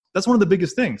That's one of the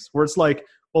biggest things where it's like,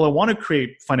 well, I want to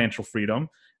create financial freedom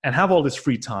and have all this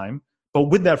free time. But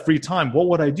with that free time, what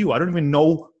would I do? I don't even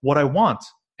know what I want.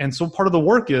 And so part of the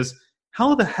work is,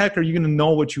 how the heck are you going to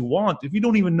know what you want if you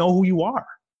don't even know who you are?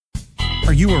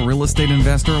 Are you a real estate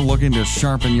investor looking to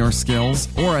sharpen your skills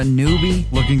or a newbie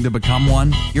looking to become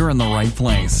one? You're in the right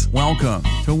place. Welcome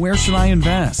to Where Should I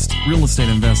Invest? Real Estate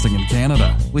Investing in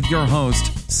Canada with your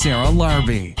host, Sarah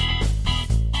Larby.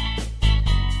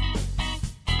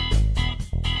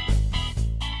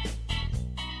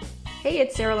 Hey,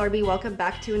 it's Sarah Larby. Welcome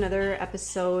back to another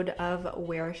episode of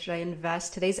Where Should I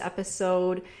Invest? Today's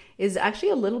episode is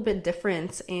actually a little bit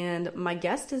different, and my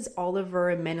guest is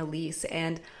Oliver Menelise.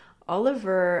 And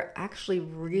Oliver actually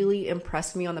really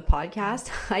impressed me on the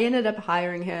podcast. I ended up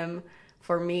hiring him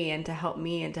for me and to help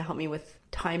me with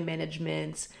time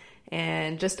management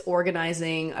and just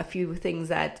organizing a few things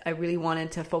that I really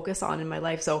wanted to focus on in my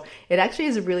life. So it actually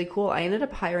is really cool. I ended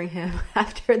up hiring him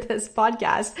after this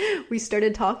podcast. We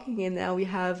started talking and now we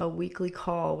have a weekly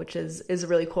call, which is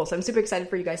really cool. So I'm super excited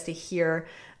for you guys to hear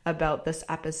about this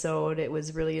episode. It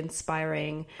was really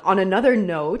inspiring. On another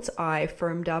note, I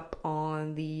firmed up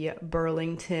on the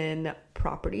Burlington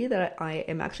property that I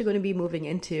am actually going to be moving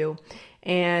into.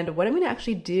 And what I'm going to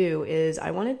actually do is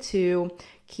I wanted to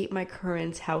keep my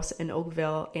current house in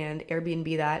Oakville and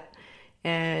Airbnb that,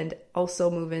 and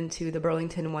also move into the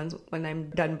Burlington ones when I'm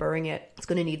done burring it. It's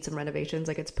going to need some renovations.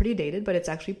 Like, it's pretty dated, but it's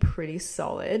actually pretty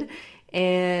solid.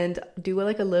 And do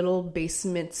like a little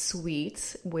basement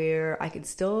suite where I could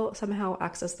still somehow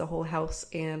access the whole house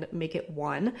and make it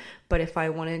one. But if I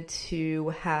wanted to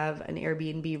have an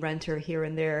Airbnb renter here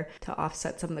and there to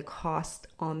offset some of the cost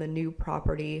on the new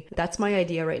property, that's my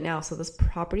idea right now. So this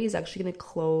property is actually going to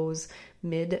close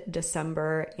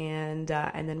mid-December, and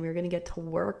then we're going to get to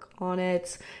work on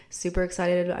it. Super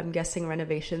excited. I'm guessing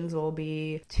renovations will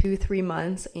be 2-3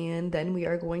 months, and then we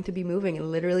are going to be moving. And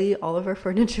literally all of our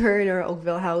furniture in our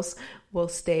Oakville house will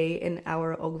stay in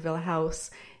our Oakville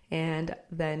house, and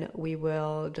then we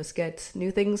will just get new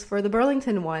things for the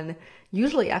Burlington one.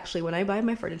 Usually, actually, when I buy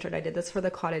my furniture, and I did this for the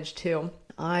cottage too,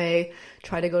 I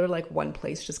try to go to like one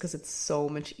place just because it's so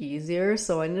much easier.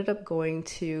 So I ended up going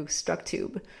to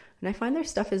StructTube, and I find their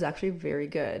stuff is actually very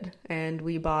good. And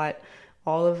we bought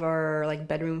all of our like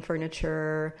bedroom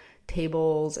furniture,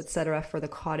 tables, etc. for the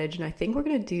cottage. And I think we're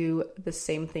going to do the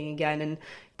same thing again. And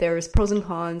there's pros and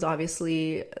cons,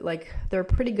 obviously. Like, they're a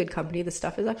pretty good company. The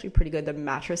stuff is actually pretty good. The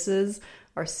mattresses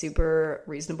are super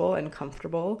reasonable and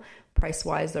comfortable.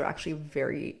 Price-wise, they're actually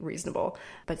very reasonable.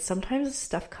 But sometimes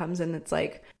stuff comes and it's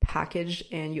like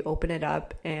packaged and you open it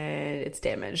up and it's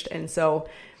damaged. And so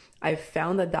I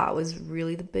found that was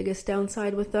really the biggest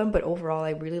downside with them. But overall,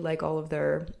 I really like all of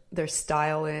their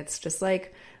style, and it's just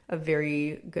like a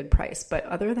very good price. But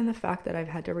other than the fact that I've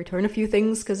had to return a few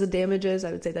things because of damages,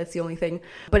 I would say that's the only thing.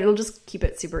 But it'll just keep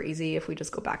it super easy if we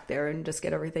just go back there and just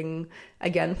get everything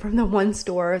again from the one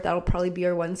store. That'll probably be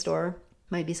our one store.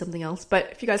 Might be something else. But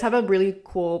if you guys have a really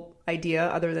cool idea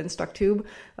other than StructTube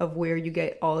of where you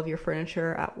get all of your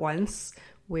furniture at once,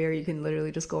 where you can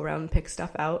literally just go around and pick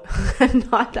stuff out, I'm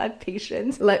not that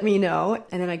patient, let me know.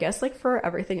 And then I guess like for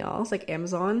everything else, like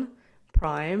Amazon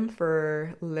Prime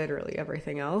for literally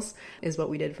everything else is what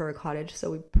we did for a cottage.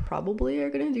 So we probably are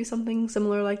going to do something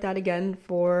similar like that again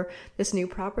for this new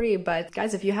property. But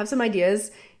guys, if you have some ideas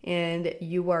and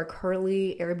you are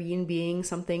currently Airbnb-ing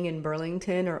something in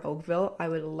Burlington or Oakville, I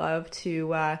would love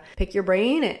to pick your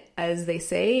brain, as they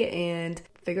say, and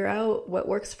figure out what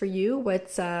works for you,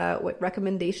 what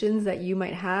recommendations that you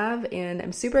might have. And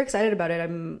I'm super excited about it.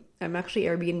 I'm actually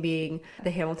Airbnb-ing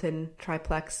the Hamilton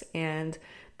triplex and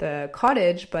the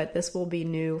cottage, but this will be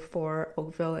new for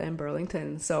Oakville and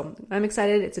Burlington. So I'm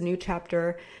excited. It's a new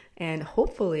chapter, and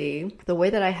hopefully the way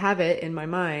that I have it in my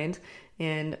mind,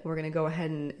 and we're going to go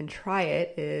ahead and try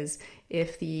it, is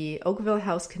if the Oakville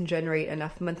house can generate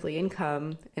enough monthly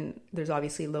income, and there's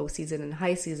obviously low season and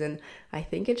high season, I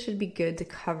think it should be good to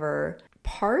cover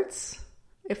parts,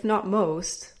 if not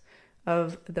most,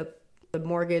 of the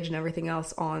mortgage and everything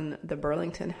else on the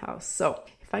Burlington house. So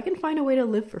if I can find a way to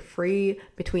live for free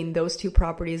between those two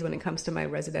properties when it comes to my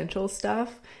residential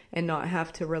stuff and not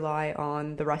have to rely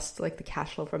on the rest, like the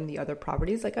cash flow from the other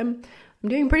properties, like I'm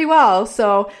doing pretty well.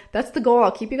 So that's the goal.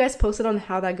 I'll keep you guys posted on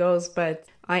how that goes, but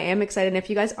I am excited. And if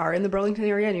you guys are in the Burlington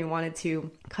area and you wanted to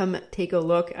come take a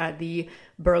look at the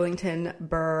Burlington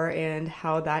Burr and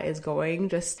how that is going,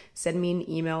 just send me an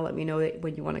email. Let me know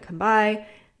when you want to come by,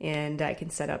 and I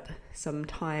can set up some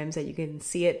times that you can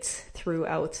see it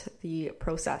throughout the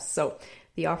process. So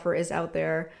the offer is out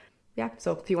there. Yeah,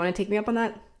 so if you want to take me up on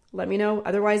that, let me know.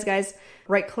 Otherwise, guys,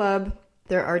 Right Club,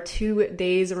 there are 2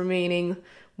 days remaining.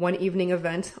 one evening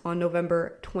event on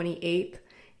November 28th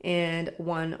and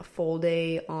one full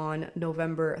day on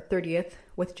November 30th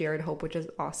with Jared Hope, which is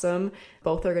awesome.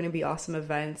 Both are going to be awesome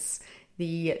events.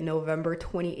 The November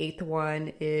 28th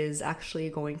one is actually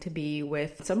going to be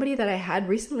with somebody that I had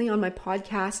recently on my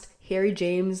podcast, Harry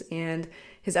James, and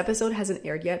his episode hasn't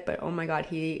aired yet, but oh my God,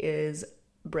 he is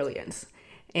brilliant.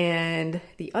 And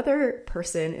the other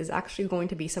person is actually going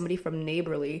to be somebody from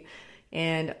Neighborly,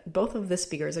 and both of the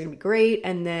speakers are going to be great.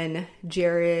 And then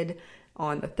Jared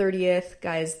on the 30th.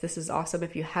 Guys, this is awesome.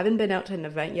 If you haven't been out to an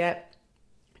event yet,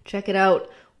 check it out.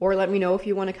 Or let me know if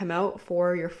you want to come out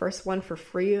for your first one for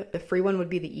free. The free one would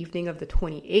be the evening of the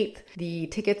 28th. The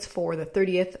tickets for the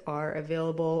 30th are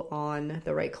available on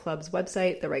the Right Club's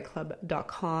website,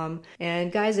 therightclub.com.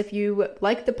 And guys, if you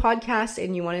like the podcast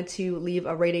and you wanted to leave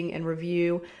a rating and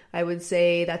review, I would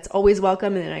say that's always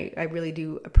welcome. And I really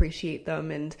do appreciate them.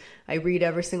 And I read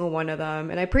every single one of them.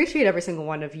 And I appreciate every single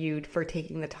one of you for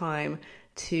taking the time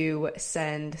to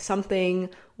send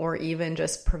something or even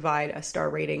just provide a star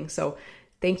rating. So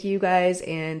thank you guys,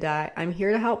 and I'm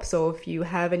here to help. So if you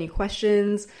have any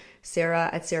questions,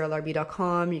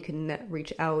 sarah@sarahlarby.com. You can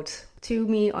reach out to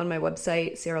me on my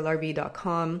website,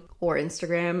 sarahlarby.com, or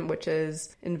Instagram, which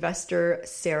is investor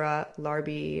Sarah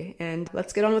Larby. And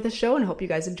let's get on with the show and hope you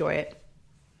guys enjoy it.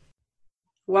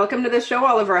 Welcome to the show,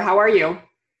 Oliver. How are you?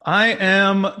 I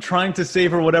am trying to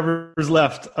savor whatever's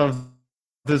left of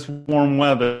this warm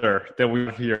weather that we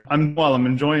have here. I'm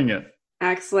enjoying it.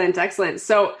 Excellent.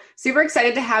 So super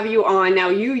excited to have you on. Now,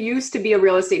 you used to be a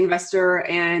real estate investor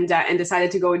and decided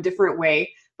to go a different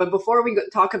way. But before we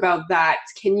talk about that,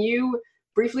 can you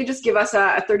briefly just give us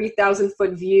a 30,000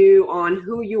 foot view on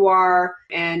who you are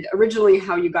and originally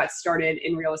how you got started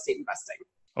in real estate investing?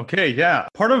 Okay, yeah.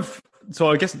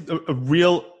 So I guess a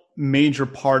real major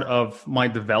part of my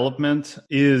development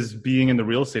is being in the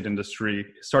real estate industry.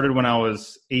 It started when I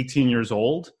was 18 years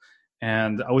old,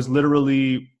 and I was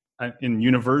literally in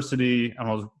university, and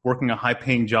I was working a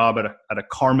high-paying job at a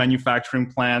car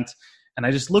manufacturing plant. And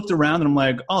I just looked around and I'm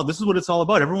like, oh, this is what it's all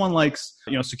about. Everyone likes,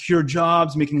 secure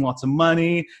jobs, making lots of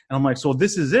money. And I'm like, so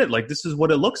this is it. Like, this is what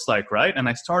it looks like, right? And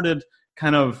I started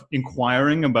kind of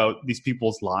inquiring about these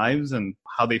people's lives and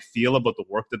how they feel about the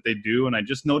work that they do. And I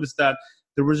just noticed that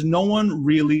there was no one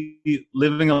really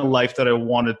living a life that I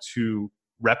wanted to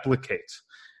replicate.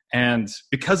 And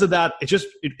because of that,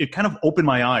 it kind of opened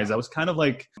my eyes. I was kind of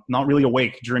like not really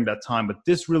awake during that time, but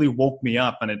this really woke me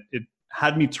up, and it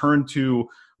had me turn to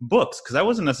books because I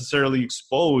wasn't necessarily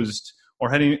exposed or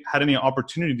had any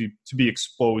opportunity to be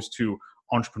exposed to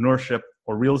entrepreneurship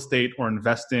or real estate or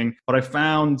investing. But I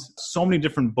found so many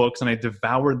different books and I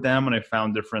devoured them, and I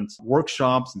found different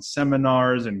workshops and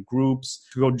seminars and groups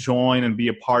to go join and be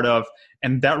a part of.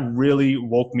 And that really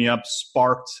woke me up,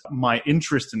 sparked my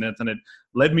interest in it. And it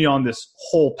led me on this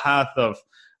whole path of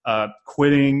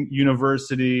quitting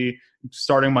university,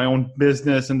 starting my own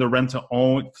business in the rent to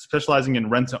own, specializing in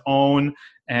rent to own.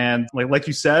 And like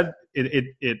you said,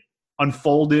 it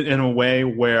unfolded in a way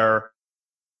where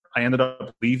I ended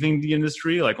up leaving the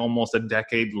industry like almost a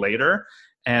decade later.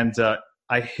 And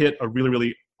I hit a really,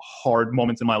 really hard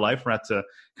moment in my life where I had to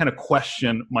kind of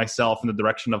question myself in the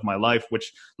direction of my life,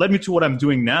 which led me to what I'm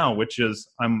doing now, which is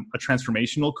I'm a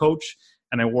transformational coach,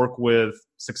 and I work with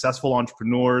successful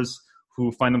entrepreneurs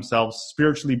who find themselves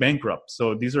spiritually bankrupt.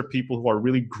 So these are people who are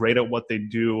really great at what they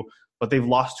do, but they've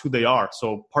lost who they are.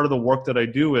 So part of the work that I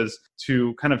do is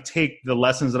to kind of take the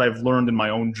lessons that I've learned in my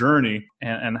own journey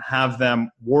and have them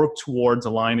work towards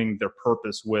aligning their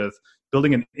purpose with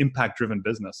building an impact-driven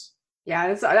business.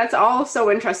 Yeah, that's all so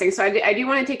interesting. So I do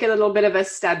want to take a little bit of a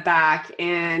step back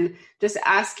and just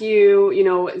ask you,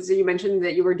 so you mentioned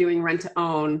that you were doing rent to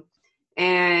own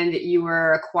and you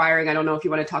were acquiring. I don't know if you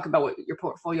want to talk about what your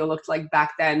portfolio looked like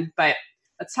back then, but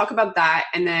let's talk about that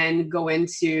and then go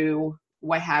into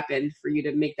what happened for you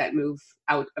to make that move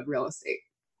out of real estate.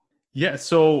 Yeah,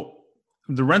 so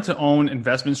the rent to own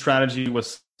investment strategy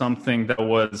was something that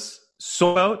was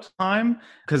so about time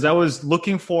because I was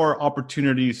looking for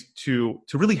opportunities to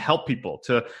really help people,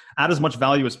 to add as much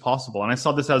value as possible. And I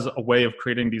saw this as a way of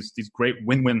creating these great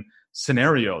win-win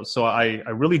scenarios. So I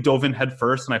really dove in head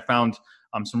first, and I found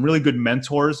some really good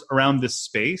mentors around this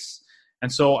space.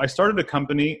 And so I started a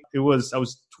company. I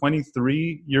was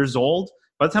 23 years old.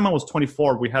 By the time I was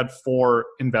 24, we had 4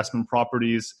 investment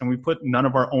properties, and we put none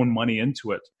of our own money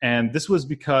into it. And this was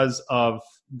because of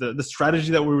the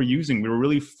strategy that we were using. We were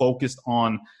really focused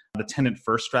on the tenant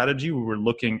first strategy. We were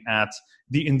looking at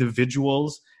the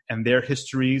individuals and their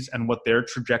histories and what their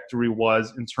trajectory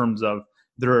was in terms of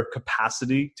their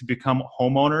capacity to become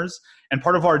homeowners. And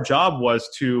part of our job was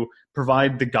to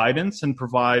provide the guidance and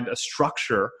provide a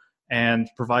structure and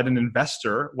provide an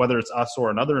investor, whether it's us or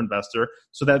another investor,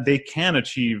 so that they can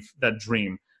achieve that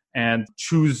dream and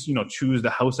choose the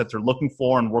house that they're looking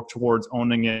for and work towards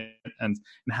owning it and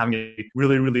having it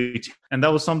really, really. And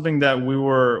that was something that we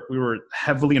were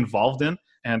heavily involved in.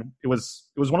 And it was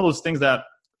one of those things that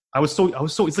I was so,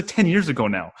 it's like 10 years ago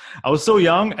now. I was so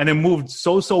young and it moved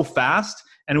so fast.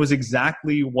 And it was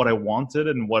exactly what I wanted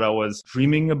and what I was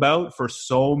dreaming about for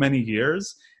so many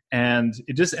years. And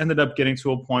it just ended up getting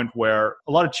to a point where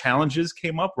a lot of challenges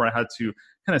came up where I had to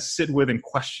kind of sit with and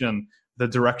question the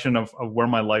direction of where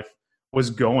my life was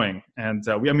going. And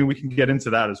we can get into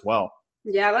that as well.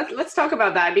 Yeah, let's talk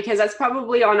about that, because that's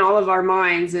probably on all of our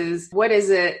minds is what is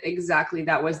it exactly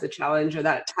that was the challenge or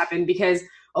that happened? Because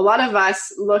a lot of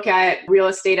us look at real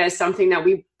estate as something that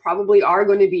we probably are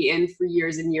going to be in for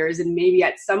years and years. And maybe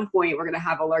at some point we're going to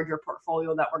have a larger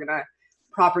portfolio that we're going to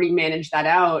property manage that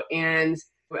out and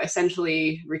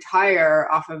essentially retire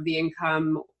off of the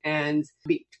income and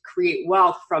create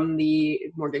wealth from the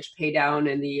mortgage pay down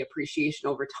and the appreciation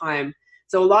over time.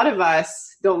 So a lot of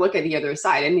us don't look at the other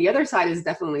side, and the other side is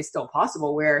definitely still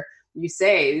possible where you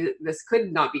say this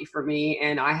could not be for me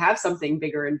and I have something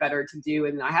bigger and better to do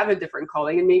and I have a different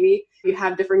calling, and maybe you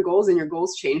have different goals and your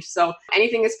goals change. So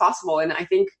anything is possible. And I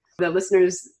think the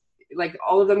listeners, like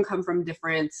all of them come from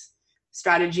different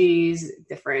strategies,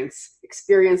 different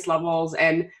experience levels,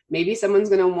 and maybe someone's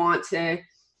going to want to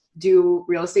do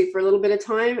real estate for a little bit of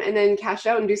time and then cash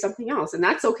out and do something else. And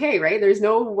that's okay, right? There's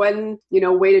no one,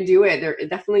 way to do it. There it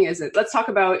definitely isn't. Let's talk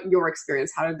about your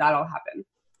experience. How did that all happen?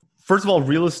 First of all,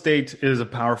 real estate is a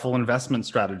powerful investment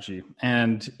strategy.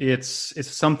 And it's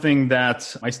something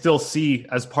that I still see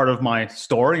as part of my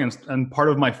story and part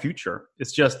of my future.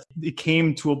 It's just, it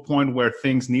came to a point where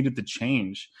things needed to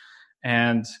change.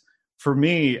 And for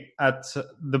me, at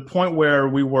the point where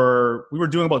we were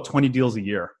doing about 20 deals a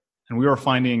year, and we were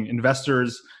finding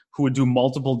investors who would do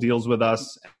multiple deals with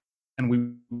us, and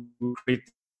we would create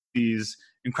these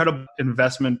incredible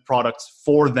investment products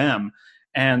for them.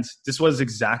 And this was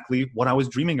exactly what I was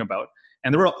dreaming about.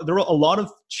 And there were a lot of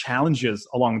challenges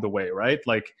along the way, right?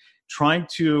 Like trying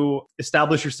to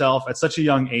establish yourself at such a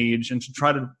young age and to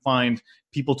try to find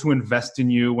people to invest in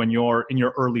you when you're in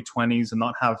your early 20s and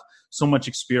not have so much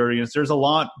experience. There's a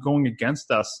lot going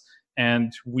against us,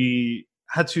 and we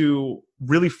had to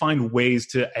really find ways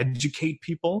to educate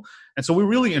people. And so we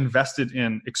really invested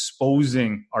in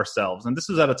exposing ourselves. And this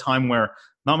is at a time where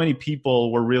not many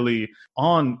people were really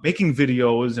on making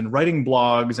videos and writing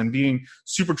blogs and being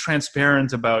super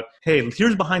transparent about, hey,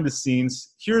 here's behind the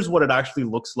scenes. Here's what it actually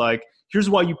looks like. Here's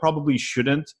why you probably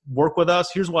shouldn't work with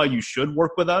us. Here's why you should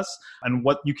work with us and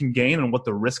what you can gain and what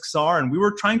the risks are. And we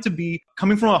were trying to be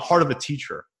coming from a heart of a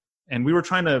teacher. And we were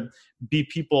trying to be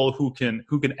people who can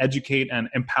educate and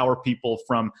empower people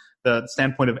from the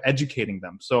standpoint of educating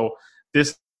them. So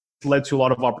this led to a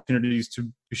lot of opportunities to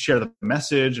share the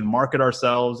message and market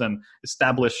ourselves and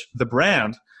establish the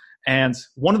brand. And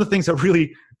one of the things that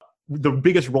really, the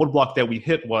biggest roadblock that we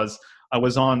hit was I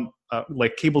was on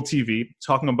like cable TV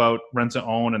talking about rent to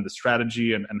own and the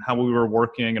strategy and how we were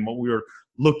working and what we were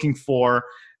looking for.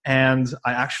 And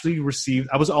I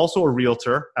was also a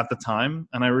realtor at the time,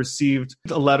 and I received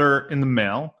a letter in the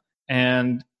mail,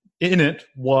 and in it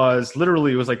was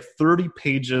like 30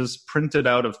 pages printed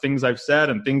out of things I've said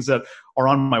and things that are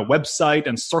on my website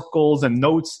and circles and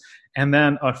notes, and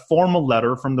then a formal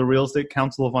letter from the Real Estate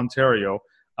Council of Ontario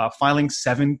filing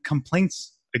 7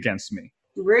 complaints against me.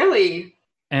 Really?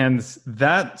 And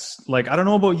that's like, I don't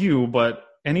know about you, but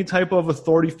any type of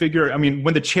authority figure, I mean,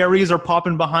 when the cherries are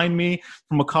popping behind me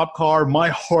from a cop car, my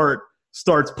heart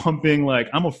starts pumping. Like,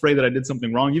 I'm afraid that I did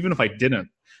something wrong, even if I didn't.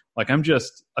 Like, I'm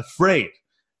just afraid.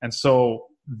 And so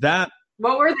that...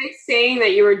 What were they saying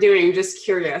that you were doing? Just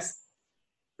curious.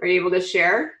 Are you able to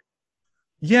share?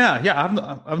 Yeah,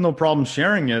 I have no problem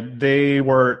sharing it. They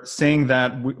were saying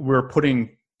that we're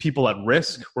putting people at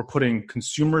risk. We're putting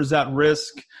consumers at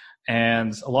risk.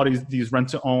 And a lot of these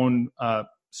rent-to-own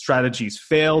strategies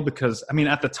fail because, I mean,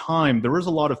 at the time, there was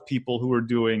a lot of people who were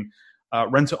doing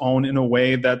rent-to-own in a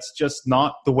way that's just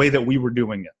not the way that we were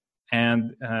doing it.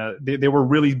 And they were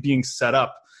really being set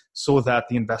up so that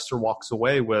the investor walks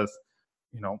away with,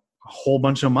 a whole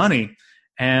bunch of money.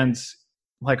 And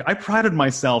like, I prided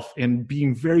myself in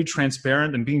being very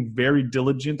transparent and being very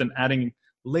diligent and adding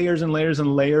layers and layers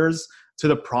and layers to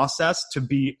the process to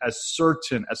be as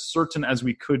certain as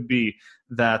we could be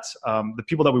that the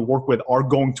people that we work with are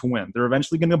going to win. They're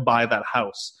eventually going to buy that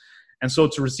house. And so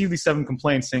to receive these 7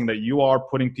 complaints saying that you are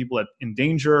putting people in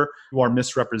danger, you are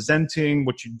misrepresenting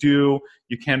what you do,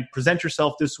 you can't present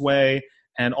yourself this way.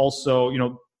 And also,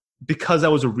 because I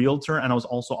was a realtor and I was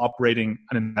also operating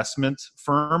an investment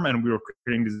firm and we were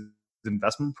creating these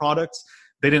investment products,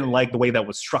 they didn't like the way that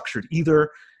was structured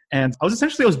either. And I was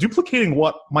duplicating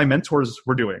what my mentors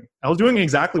were doing. I was doing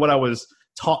exactly what I was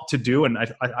taught to do. And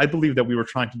I believe that we were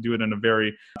trying to do it in a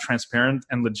very transparent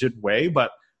and legit way.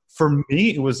 But for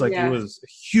me, it was like, It was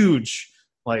a huge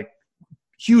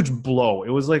blow. It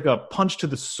was like a punch to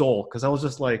the soul. Cause I was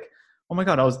just like, oh my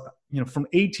God, I was, from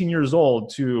 18 years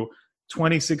old to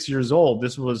 26 years old,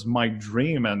 this was my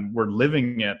dream and we're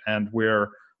living it. And we're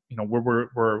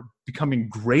becoming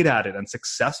great at it and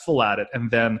successful at it.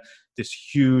 And then this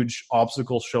huge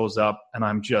obstacle shows up and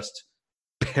I'm just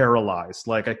paralyzed.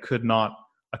 Like I could not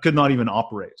even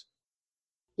operate.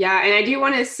 Yeah. And I do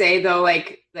want to say though,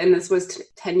 and this was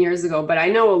 10 years ago, but I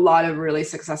know a lot of really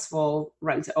successful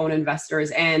rent to own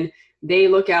investors, and they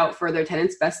look out for their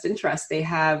tenants' best interest. They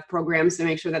have programs to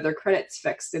make sure that their credit's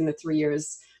fixed in the 3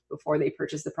 years before they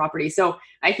purchase the property. So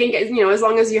I think, as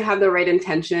long as you have the right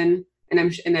intention,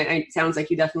 and it sounds like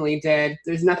you definitely did,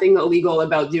 there's nothing illegal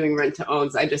about doing rent to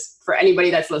owns. For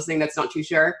anybody that's listening that's not too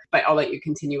sure, but I'll let you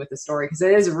continue with the story because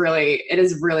it is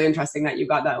really interesting that you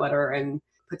got that letter and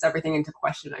puts everything into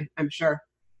question, I'm sure,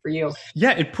 for you.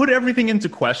 Yeah, it put everything into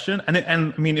question. And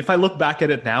I mean, if I look back at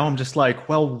it now, I'm just like,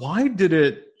 well, why did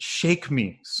it shake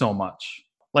me so much?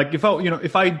 Like if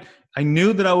I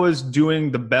knew that I was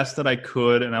doing the best that I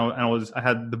could and I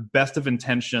had the best of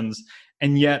intentions,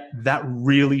 and yet that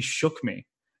really shook me.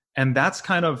 And that's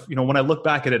kind of, when I look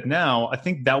back at it now, I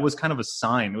think that was kind of a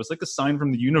sign. It was like a sign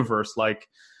from the universe, like,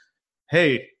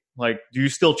 hey, do you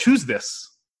still choose this?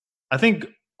 I think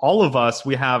all of us,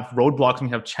 we have roadblocks and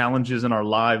we have challenges in our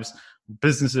lives,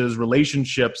 businesses,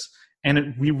 relationships,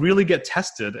 and we really get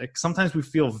tested. Sometimes we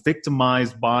feel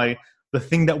victimized by the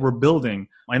thing that we're building.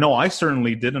 I know I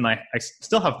certainly did, and I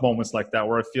still have moments like that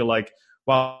where I feel like,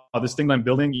 wow, this thing that I'm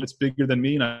building, it's bigger than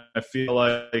me, and I feel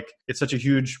like it's such a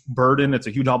huge burden, it's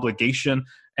a huge obligation,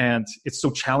 and it's so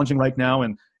challenging right now,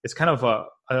 and it's kind of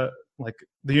like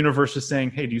the universe is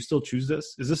saying, hey, do you still choose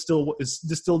this? Is this still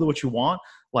what you want?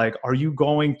 Like, are you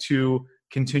going to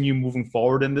continue moving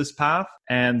forward in this path?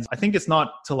 And I think it's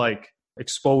not to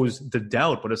expose the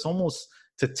doubt, but it's almost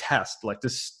to test,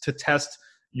 to test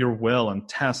your will and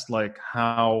test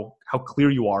how clear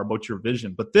you are about your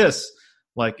vision. But this,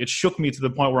 it shook me to the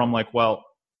point where I'm like, well,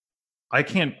 I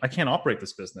can't operate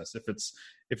this business if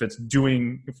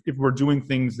we're doing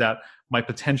things that might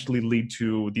potentially lead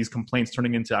to these complaints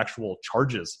turning into actual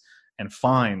charges and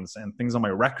fines and things on my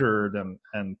record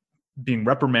and being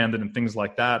reprimanded and things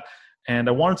like that. And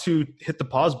I wanted to hit the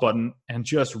pause button and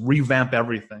just revamp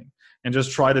everything and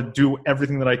just try to do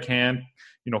everything that I can,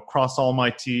 cross all my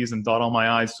T's and dot all my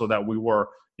I's so that we were,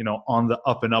 on the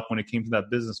up and up when it came to that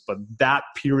business. But that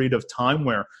period of time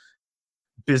where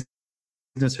business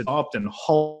had stopped and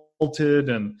halted,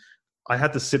 and I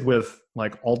had to sit with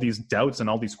all these doubts and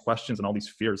all these questions and all these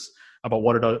fears about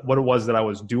what it was that I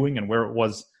was doing and where it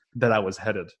was that I was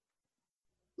headed.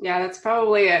 Yeah, that's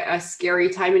probably a scary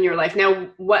time in your life. Now,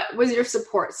 what was your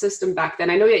support system back then?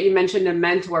 I know that you mentioned a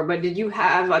mentor, but did you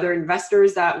have other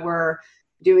investors that were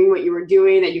doing what you were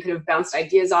doing that you could have bounced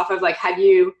ideas off of? Had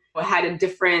you had a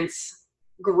different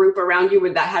group around you,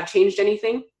 would that have changed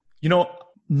anything? No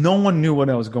one knew what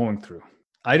I was going through.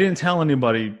 I didn't tell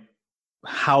anybody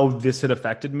how this had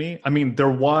affected me. I mean,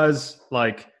 there was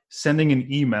sending an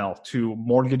email to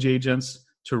mortgage agents,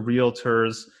 to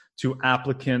realtors, to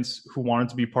applicants who wanted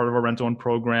to be part of our rent-to-own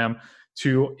program,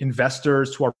 to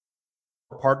investors, to our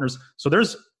partners. So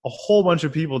there's a whole bunch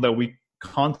of people that we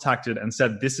contacted and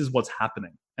said, this is what's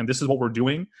happening and this is what we're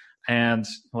doing. And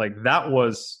that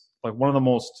was one of the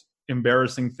most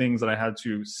embarrassing things that I had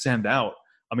to send out.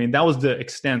 I mean, that was the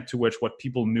extent to which what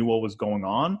people knew what was going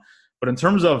on. But in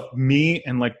terms of me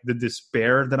and the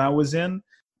despair that I was in,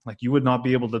 you would not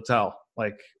be able to tell.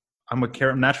 I'm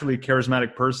a naturally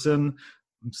charismatic person.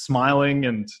 I'm smiling,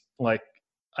 and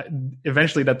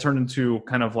eventually that turned into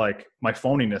kind of my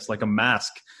phoniness, like a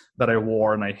mask that I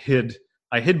wore, and I hid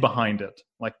behind it.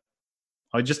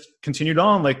 I just continued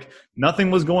on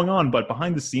nothing was going on, but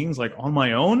behind the scenes, on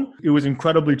my own, it was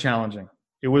incredibly challenging.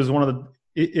 It was one of the,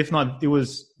 if not, it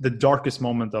was the darkest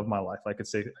moment of my life. I could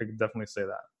definitely say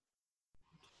that.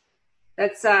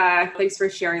 That's thanks for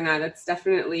sharing that. That's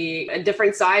definitely a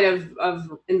different side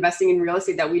of investing in real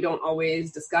estate that we don't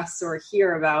always discuss or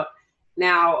hear about.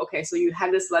 Now, okay, so you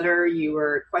had this letter, you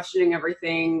were questioning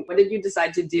everything. What did you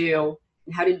decide to do,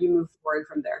 and how did you move forward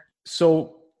from there?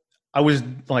 So I was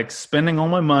spending all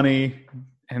my money,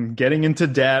 and getting into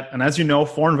debt. And as you know,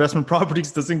 foreign investment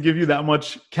properties doesn't give you that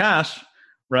much cash,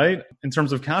 right? In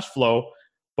terms of cash flow.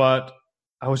 But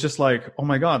I was just like, oh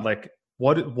my God, like,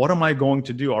 what am I going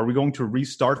to do? Are we going to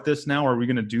restart this now? Are we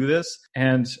going to do this?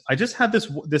 And I just had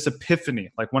this epiphany,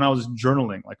 like when I was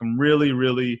journaling. Like I'm really,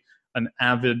 really an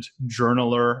avid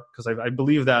journaler, because I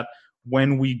believe that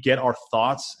when we get our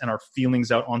thoughts and our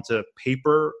feelings out onto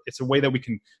paper, it's a way that we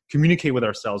can communicate with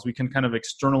ourselves. We can kind of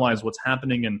externalize what's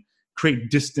happening and create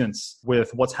distance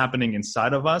with what's happening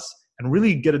inside of us and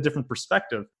really get a different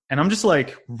perspective. And I'm just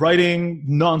like writing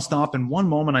nonstop. In one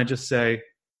moment, I just say,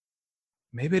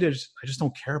 maybe I just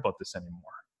don't care about this anymore.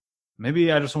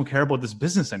 Maybe I just don't care about this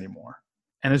business anymore.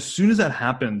 And as soon as that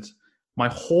happened, my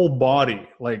whole body,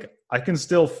 like I can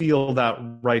still feel that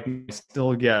right now. I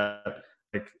still get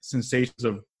like sensations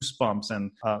of goosebumps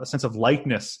and a sense of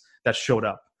lightness that showed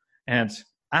up. And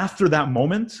after that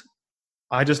moment,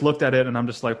 I just looked at it and I'm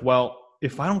just like, well,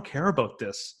 if I don't care about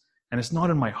this and it's not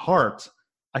in my heart,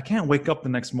 I can't wake up the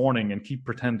next morning and keep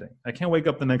pretending. I can't wake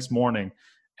up the next morning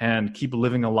and keep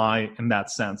living a lie in that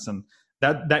sense. And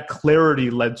that clarity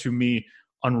led to me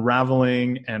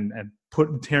unraveling and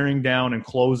tearing down and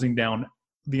closing down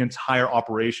the entire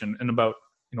operation in about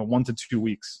 1 to 2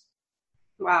 weeks.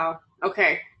 Wow.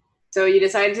 Okay. So you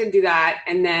decided to do that.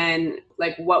 And then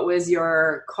like, what was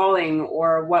your calling,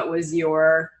 or what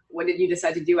did you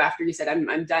decide to do after you said,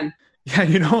 I'm done?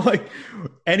 Yeah. Like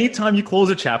anytime you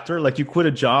close a chapter, like you quit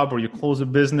a job or you close a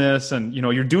business and,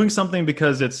 you're doing something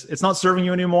because it's not serving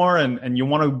you anymore and you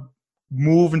want to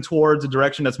move towards a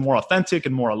direction that's more authentic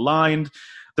and more aligned.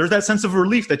 There's that sense of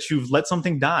relief that you've let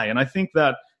something die. And I think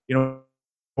that,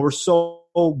 we're so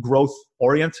growth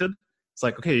oriented. It's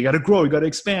like, okay, you got to grow, you got to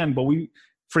expand, but we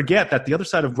forget that the other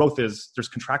side of growth is there's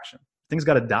contraction. Things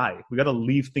got to die. We got to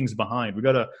leave things behind. We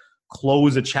got to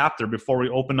close a chapter before we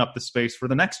open up the space for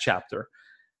the next chapter.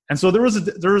 And so there was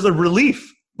a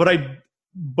relief, but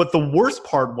the worst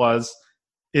part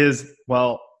is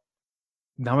now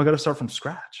I got to start from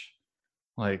scratch.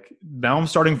 Like now I'm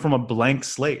starting from a blank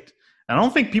slate. And I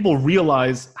don't think people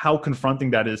realize how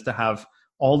confronting that is to have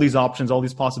all these options, all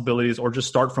these possibilities, or just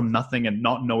start from nothing and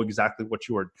not know exactly what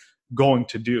you are going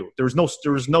to do. There was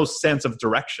no sense of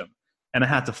direction, and I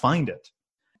had to find it.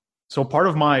 So part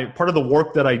of the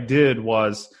work that I did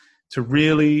was to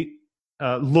really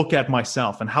look at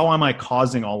myself and how am I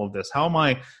causing all of this? How am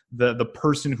I the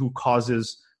person who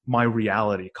causes my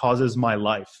reality, causes my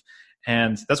life?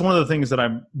 And that's one of the things that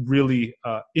I'm really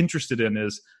interested in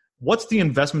is what's the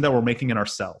investment that we're making in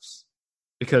ourselves?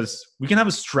 Because we can have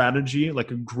a strategy,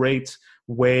 like a great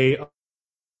way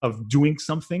of doing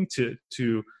something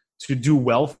to do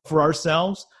well for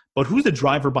ourselves, but who's the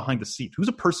driver behind the seat? Who's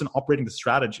the person operating the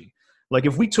strategy? Like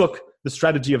if we took the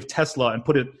strategy of Tesla and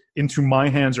put it into my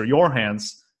hands or your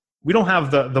hands, we don't have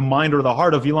the mind or the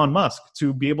heart of Elon Musk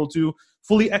to be able to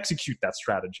fully execute that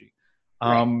strategy.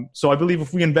 Right. So I believe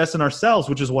if we invest in ourselves,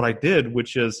 which is what I did,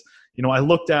 which is, I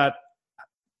looked at,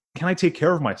 can I take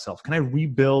care of myself? Can I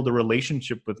rebuild a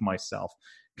relationship with myself?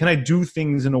 Can I do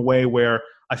things in a way where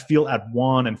I feel at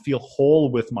one and feel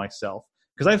whole with myself?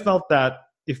 Because I felt that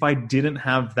if I didn't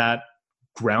have that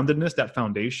groundedness, that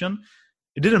foundation,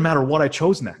 it didn't matter what I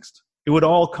chose next. It would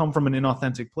all come from an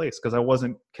inauthentic place because I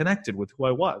wasn't connected with who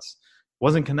I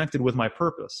wasn't connected with my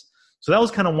purpose. So that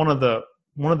was kind of one of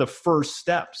the first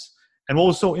steps. And what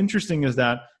was so interesting is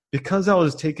that because I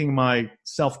was taking my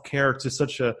self-care to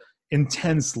such a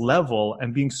intense level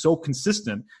and being so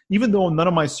consistent, even though none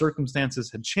of my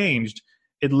circumstances had changed,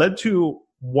 it led to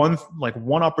one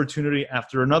opportunity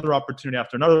after another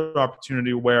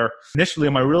opportunity where initially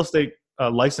my real estate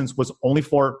license was only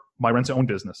for my rent-to-own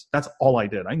business. That's all I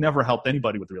did. I never helped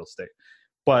anybody with real estate.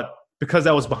 But because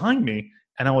that was behind me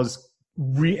and I was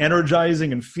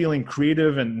re-energizing and feeling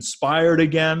creative and inspired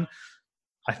again,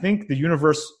 I think the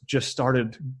universe just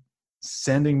started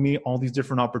sending me all these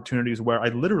different opportunities where I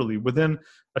literally, within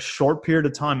a short period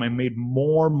of time, I made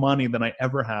more money than I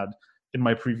ever had in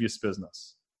my previous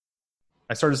business.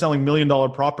 I started selling $1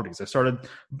 million properties. I started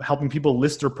helping people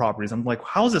list their properties. I'm like,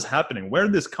 how is this happening? Where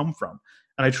did this come from?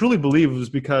 And I truly believe it was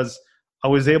because I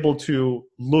was able to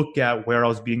look at where I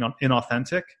was being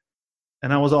inauthentic,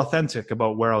 and I was authentic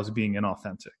about where I was being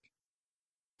inauthentic.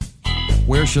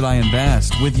 Where Should I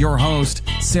Invest? With your host,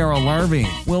 Sarah Larbi.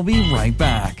 We'll be right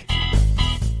back.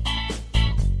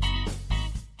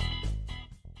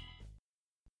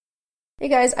 Hey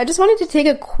guys, I just wanted to take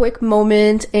a quick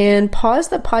moment and pause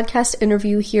the podcast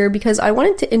interview here because I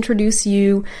wanted to introduce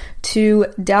you to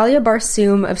Dalia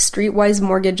Barsoom of Streetwise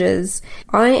Mortgages.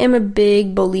 I am a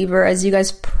big believer, as you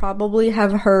guys probably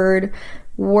have heard,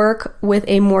 work with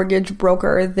a mortgage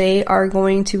broker. They are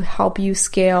going to help you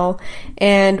scale.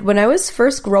 And when I was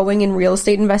first growing in real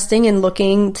estate investing and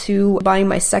looking to buying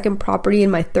my second property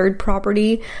and my third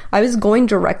property, I was going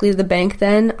directly to the bank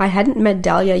then. I hadn't met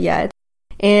Dahlia yet.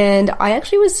 And I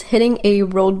actually was hitting a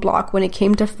roadblock when it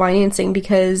came to financing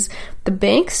because the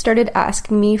bank started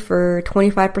asking me for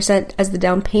 25% as the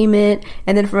down payment.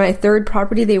 And then for my third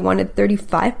property, they wanted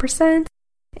 35%.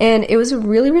 And it was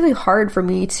really, really hard for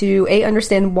me to A,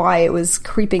 understand why it was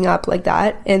creeping up like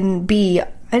that. And B,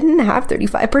 I didn't have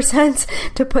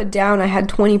 35% to put down. I had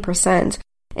 20%.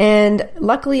 And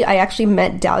luckily, I actually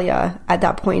met Dahlia at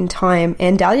that point in time.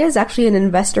 And Dahlia is actually an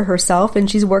investor herself, and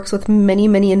she works with many,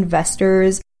 many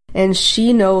investors. And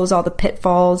she knows all the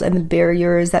pitfalls and the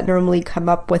barriers that normally come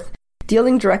up with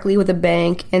dealing directly with a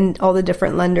bank and all the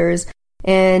different lenders.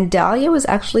 And Dahlia was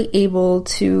actually able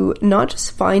to not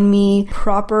just find me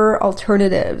proper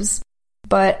alternatives,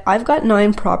 but I've got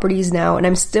 9 properties now and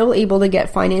I'm still able to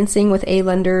get financing with A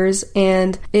lenders,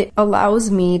 and it allows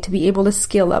me to be able to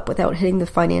scale up without hitting the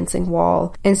financing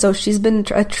wall. And so she's been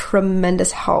a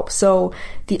tremendous help. So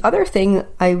the other thing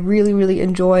I really, really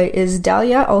enjoy is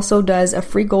Dahlia also does a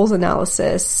free goals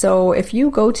analysis. So if you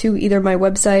go to either my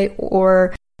website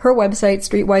or her website,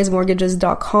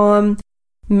 streetwisemortgages.com,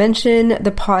 mention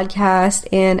the podcast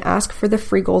and ask for the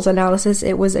free goals analysis,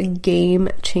 it was a game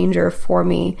changer for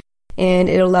me. And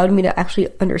it allowed me to actually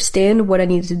understand what I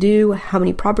needed to do, how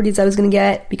many properties I was going to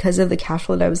get because of the cash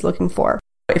flow that I was looking for.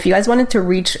 If you guys wanted to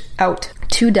reach out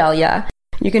to Dahlia,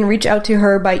 you can reach out to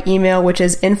her by email, which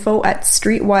is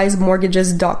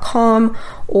info@streetwisemortgages.com,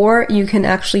 or you can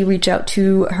actually reach out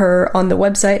to her on the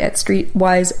website at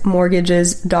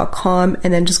streetwisemortgages.com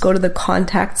and then just go to the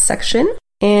contact section.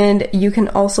 And you can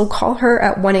also call her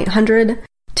at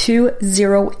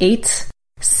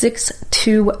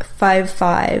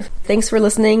 1-800-208-6255. Thanks for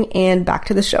listening, and back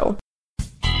to the show.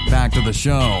 Back to the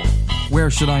show.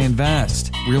 Where should I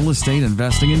invest? Real estate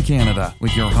investing in Canada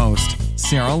with your host,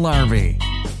 Sarah Larvey.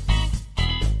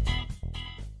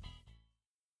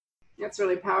 That's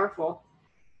really powerful.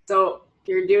 So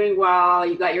you're doing well.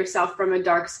 You got yourself from a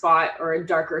dark spot or a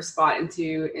darker spot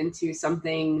into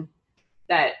something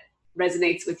that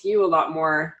resonates with you a lot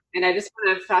more. And I just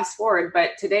want to fast forward,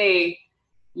 but today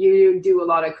you do a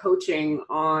lot of coaching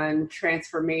on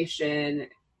transformation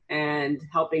and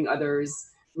helping others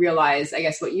realize, I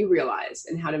guess, what you realize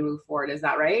and how to move forward. Is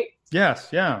that right? Yes.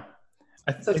 Yeah.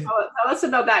 So tell us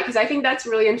about that, because I think that's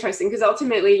really interesting, because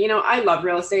ultimately, I love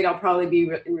real estate. I'll probably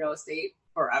be in real estate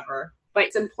forever, but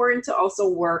it's important to also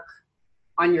work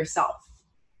on yourself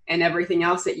and everything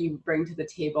else that you bring to the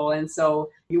table. And so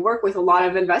you work with a lot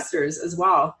of investors as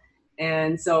well.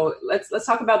 And so let's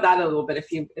talk about that a little bit,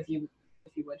 if you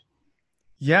would.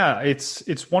 Yeah,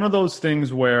 it's one of those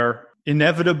things where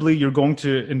inevitably you're going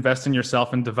to invest in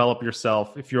yourself and develop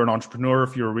yourself. If you're an entrepreneur,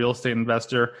 if you're a real estate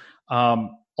investor,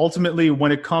 ultimately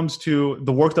when it comes to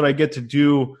the work that I get to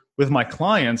do with my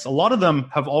clients, a lot of them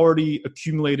have already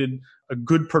accumulated a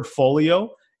good portfolio.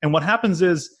 And what happens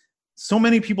is so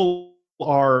many people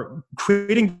are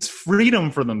creating this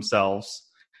freedom for themselves.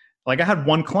 Like I had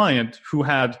one client who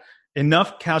had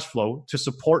enough cash flow to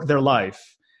support their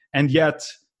life, and yet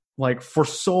like for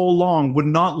so long would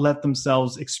not let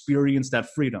themselves experience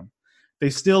that freedom. They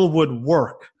still would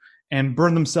work and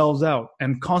burn themselves out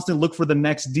and constantly look for the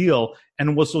next deal,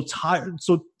 and was so tired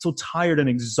and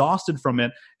exhausted from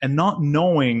it, and not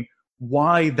knowing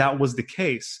why that was the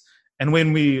case. And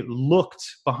when we looked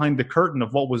behind the curtain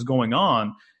of what was going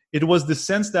on, it was the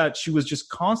sense that she was just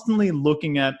constantly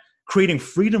looking at creating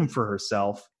freedom for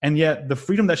herself, and yet the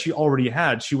freedom that she already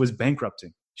had, she was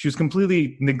bankrupting. She was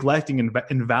completely neglecting and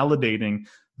invalidating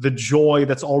the joy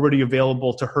that's already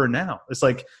available to her now. It's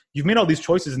like you've made all these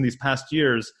choices in these past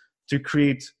years to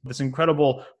create this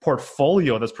incredible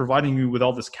portfolio that's providing you with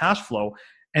all this cash flow,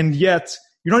 and yet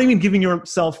you're not even giving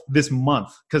yourself this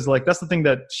month, because like that's the thing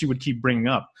that she would keep bringing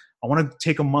up. I want to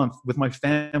take a month with my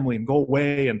family and go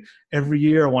away, and every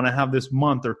year I want to have this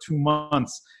month or 2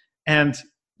 months. And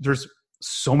there's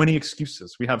so many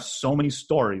excuses. We have so many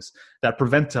stories that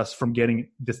prevent us from getting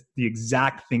the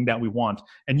exact thing that we want.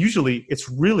 And usually it's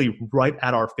really right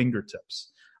at our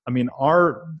fingertips. I mean,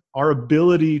 our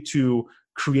ability to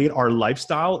create our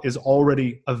lifestyle is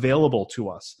already available to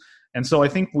us. And so I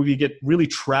think we get really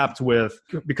trapped with,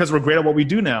 because we're great at what we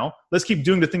do now, let's keep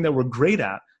doing the thing that we're great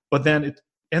at. But then it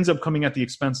ends up coming at the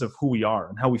expense of who we are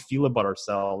and how we feel about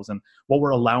ourselves and what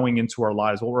we're allowing into our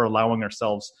lives, what we're allowing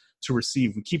ourselves to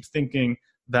receive. We keep thinking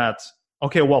that,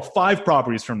 okay, well, 5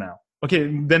 properties from now. Okay,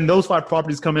 then those 5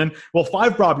 properties come in. Well,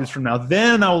 5 properties from now,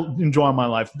 then I'll enjoy my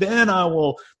life. Then I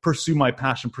will pursue my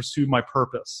passion, pursue my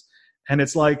purpose. And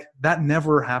it's like, that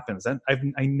never happens. And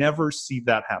I never see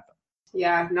that happen.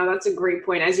 Yeah, no, that's a great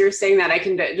point. As you're saying that, I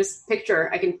can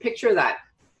picture that.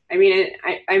 I mean,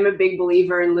 I'm a big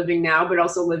believer in living now, but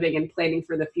also living and planning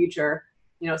for the future.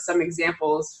 Some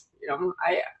examples,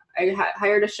 I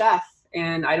hired a chef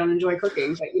and I don't enjoy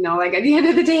cooking, but like at the end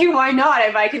of the day, why not?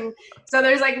 If I can, so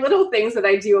there's like little things that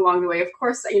I do along the way. Of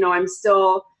course, I'm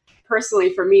still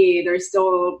personally, for me, there's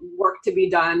still work to be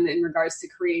done in regards to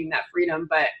creating that freedom,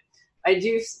 but I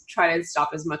do try to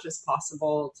stop as much as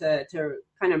possible to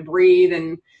kind of breathe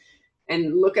and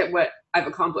look at what I've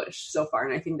accomplished so far.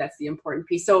 And I think that's the important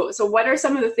piece. So what are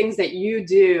some of the things that you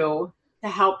do to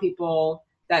help people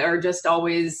that are just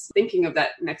always thinking of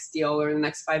that next deal or the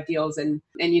next 5 deals? And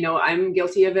I'm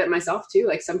guilty of it myself too.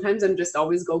 Like sometimes I'm just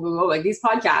always go. Like these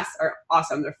podcasts are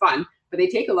awesome. They're fun, but they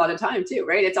take a lot of time too,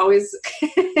 right? It's always,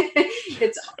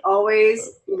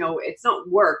 it's not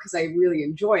work because I really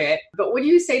enjoy it. But what do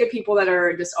you say to people that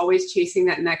are just always chasing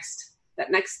that next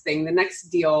thing, the next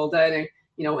deal, that,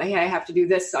 hey, I have to do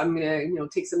this. I'm going to,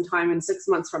 take some time in 6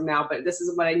 months from now, but this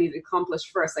is what I need to accomplish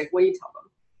first. Like, what do you tell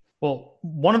them? Well,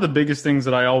 one of the biggest things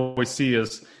that I always see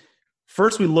is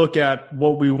first we look at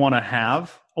what we want to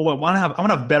have. I want to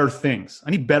have better things.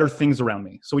 I need better things around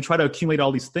me. So we try to accumulate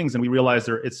all these things and we realize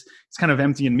it's kind of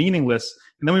empty and meaningless.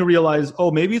 And then we realize,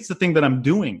 maybe it's the thing that I'm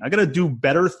doing. I got to do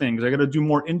better things. I got to do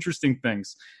more interesting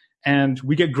things. And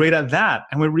we get great at that.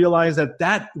 And we realize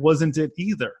that wasn't it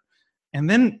either. And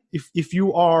then if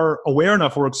you are aware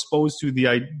enough or exposed to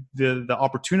the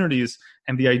opportunities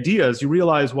and the ideas, you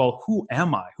realize, well, who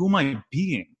am I? Who am I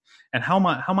being? And how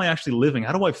am I actually living?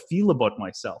 How do I feel about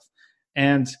myself?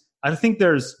 And I think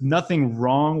there's nothing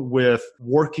wrong with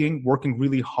working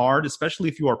really hard, especially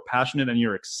if you are passionate and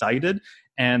you're excited.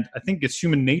 And I think it's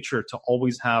human nature to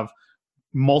always have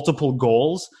multiple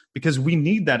goals because we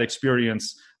need that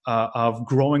experience of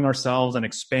growing ourselves and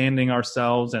expanding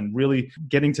ourselves and really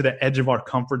getting to the edge of our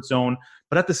comfort zone.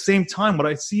 But at the same time, what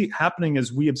I see happening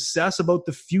is we obsess about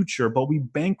the future, but we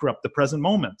bankrupt the present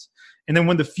moment. And then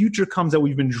when the future comes that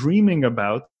we've been dreaming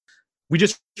about, we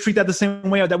just treat that the same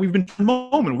way that we've been in the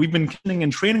moment. We've been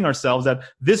training ourselves that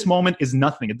this moment is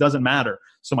nothing. It doesn't matter.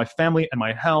 So my family and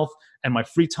my health and my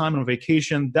free time and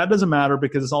vacation, that doesn't matter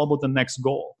because it's all about the next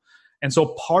goal. And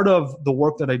so part of the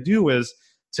work that I do is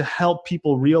to help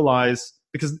people realize,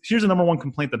 because here's the number one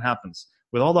complaint that happens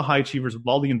with all the high achievers, with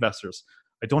all the investors.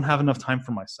 I don't have enough time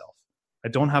for myself. I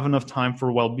don't have enough time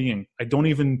for well-being. I don't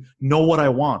even know what I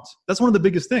want. That's one of the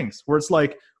biggest things where it's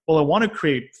like, well, I want to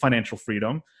create financial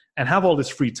freedom and have all this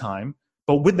free time.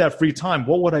 But with that free time,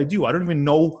 what would I do? I don't even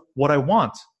know what I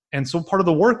want. And so part of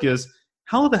the work is,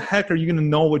 how the heck are you going to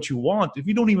know what you want if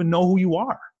you don't even know who you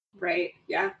are? Right.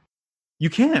 Yeah. You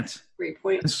can't. Great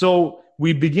point. And so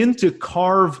we begin to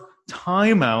carve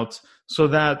time out so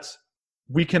that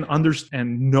we can understand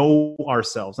and know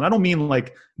ourselves. And I don't mean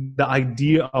like the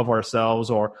idea of ourselves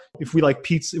or if we like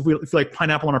pizza, if we like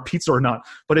pineapple on our pizza or not,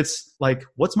 but it's like,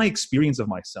 what's my experience of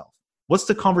myself? What's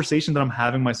the conversation that I'm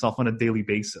having myself on a daily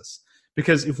basis?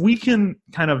 Because if we can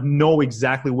kind of know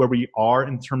exactly where we are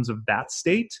in terms of that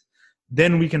state,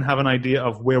 then we can have an idea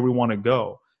of where we want to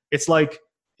go. It's like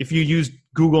if you use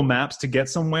Google Maps to get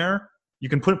somewhere, you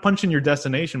can punch in your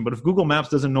destination, but if Google Maps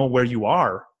doesn't know where you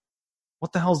are,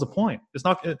 what the hell's the point? It's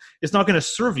not going to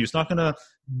serve you. It's not going to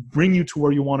bring you to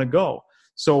where you want to go.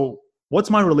 So what's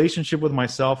my relationship with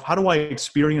myself? How do I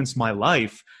experience my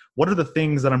life? What are the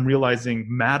things that I'm realizing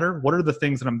matter? What are the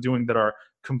things that I'm doing that are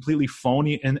completely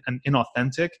phony and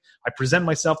inauthentic? I present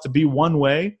myself to be one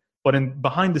way, but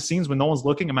behind the scenes, when no one's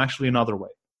looking, I'm actually another way.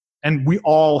 And we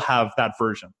all have that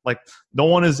version. Like no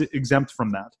one is exempt from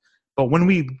that. But when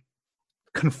we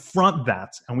confront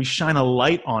that and we shine a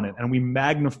light on it and we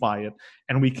magnify it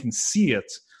and we can see it,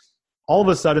 all of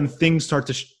a sudden things start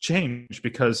to change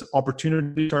because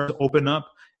opportunities start to open up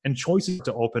and choices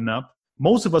to open up.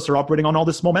 Most of us are operating on all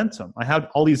this momentum. I had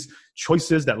all these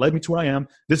choices that led me to where I am,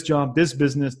 this job, this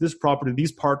business, this property,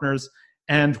 these partners,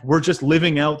 and we're just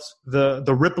living out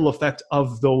the ripple effect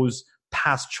of those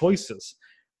past choices.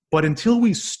 But until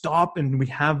we stop and we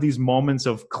have these moments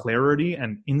of clarity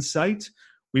and insight,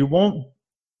 we won't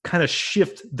kind of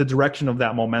shift the direction of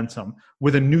that momentum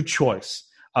with a new choice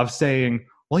of saying,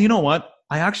 well, you know what?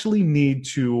 I actually need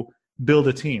to build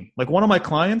a team. Like one of my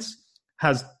clients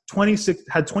had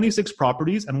 26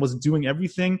 properties and was doing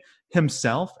everything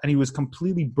himself. And he was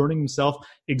completely burning himself,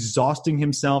 exhausting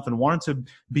himself, and wanted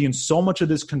to be in so much of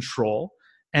this control.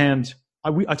 And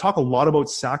I talk a lot about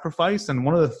sacrifice. And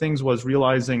one of the things was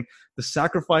realizing the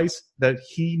sacrifice that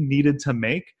he needed to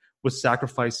make was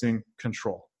sacrificing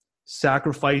control,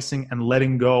 sacrificing and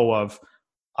letting go of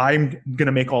I'm going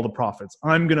to make all the profits.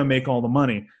 I'm going to make all the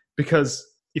money. Because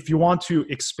if you want to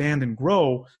expand and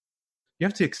grow, you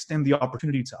have to extend the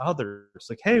opportunity to others.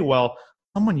 Like, hey, well,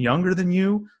 someone younger than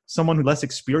you, someone who's less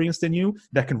experienced than you,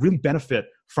 that can really benefit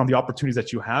from the opportunities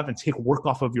that you have and take work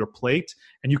off of your plate.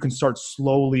 And you can start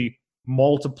slowly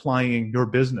multiplying your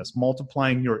business,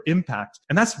 multiplying your impact.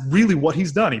 And that's really what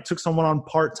he's done. He took someone on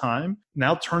part-time,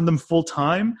 now turned them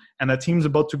full-time, and that team's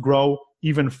about to grow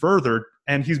even further.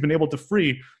 And he's been able to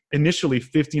free initially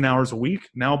 15 hours a week,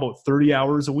 now about 30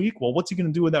 hours a week. Well, what's he going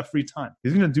to do with that free time?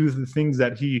 He's going to do the things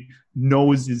that he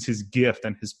knows is his gift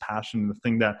and his passion, the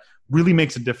thing that really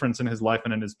makes a difference in his life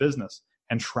and in his business,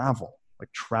 and travel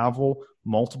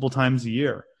multiple times a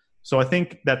year. So I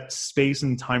think that space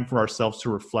and time for ourselves to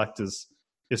reflect is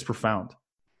profound.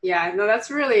 Yeah, no, that's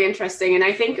really interesting. And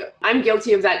I think I'm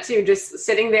guilty of that too. Just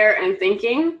sitting there and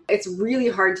thinking, it's really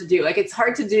hard to do. Like, it's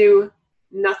hard to do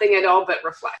nothing at all but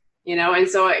reflect, And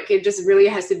so it just really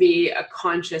has to be a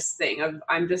conscious thing of,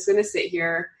 I'm just going to sit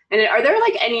here. And are there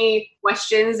like any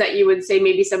questions that you would say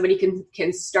maybe somebody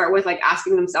can start with, like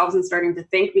asking themselves and starting to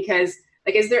think? Because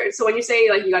like, so when you say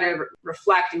like, you got to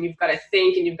reflect and you've got to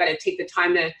think and you've got to take the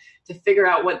time to figure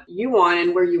out what you want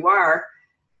and where you are,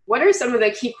 what are some of the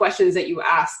key questions that you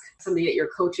ask somebody that you're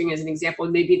coaching as an example?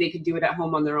 And maybe they could do it at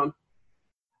home on their own.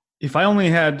 If I only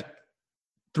had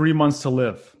 3 months to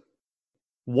live,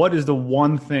 what is the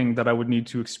one thing that I would need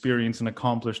to experience and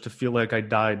accomplish to feel like I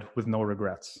died with no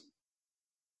regrets?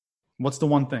 What's the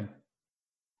one thing?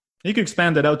 You can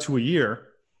expand that out to a year.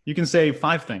 You can say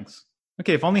 5 things.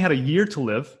 Okay, if I only had a year to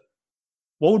live,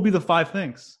 what would be the 5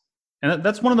 things? And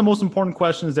that's one of the most important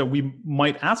questions that we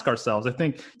might ask ourselves. I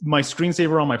think my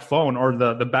screensaver on my phone, or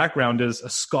the background, is a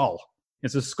skull.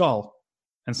 It's a skull.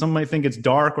 And some might think it's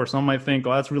dark, or some might think,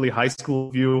 oh, that's really high school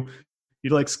view.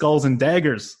 You like skulls and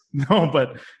daggers. No,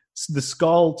 but the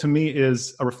skull to me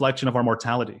is a reflection of our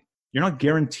mortality. You're not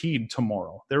guaranteed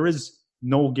tomorrow. There is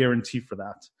no guarantee for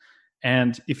that.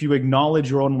 And if you acknowledge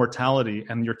your own mortality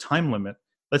and your time limit,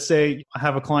 let's say I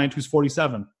have a client who's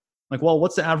 47. Like, well,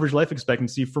 what's the average life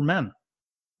expectancy for men?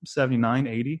 79,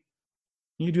 80.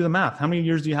 You do the math. How many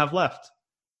years do you have left?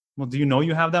 Well, do you know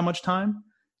you have that much time?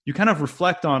 You kind of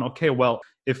reflect on, okay, well,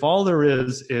 if all there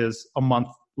is a month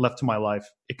left to my life,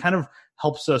 it kind of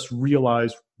helps us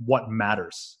realize what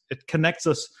matters. It connects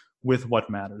us with what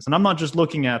matters. And I'm not just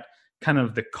looking at kind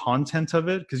of the content of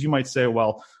it, because you might say,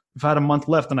 well, if I had a month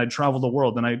left and I'd travel the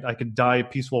world, then I could die a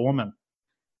peaceful woman.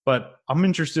 But I'm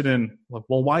interested in,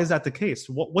 well, why is that the case?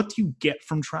 What do you get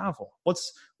from travel?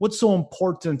 What's so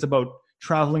important about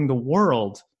traveling the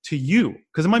world to you?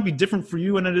 Because it might be different for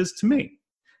you than it is to me.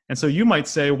 And so you might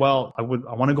say, well, I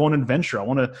want to go on an adventure. I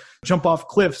want to jump off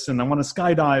cliffs, and I want to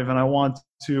skydive, and I want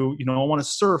to, I want to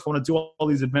surf. I want to do all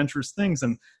these adventurous things.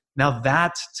 And now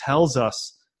that tells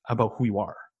us about who you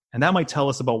are. And that might tell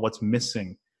us about what's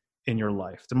missing in your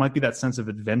life. There might be that sense of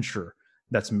adventure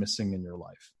that's missing in your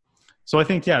life. So I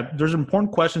think, there's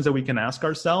important questions that we can ask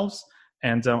ourselves.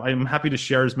 And I'm happy to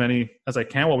share as many as I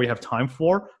can while we have time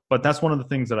for. But that's one of the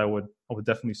things that I would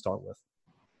definitely start with.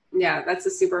 Yeah, that's a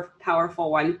super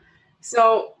powerful one.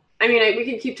 So, I mean, we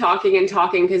can keep talking and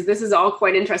talking because this is all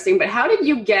quite interesting. But how did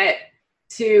you get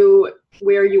to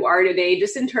where you are today,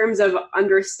 just in terms of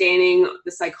understanding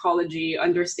the psychology,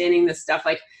 understanding this stuff?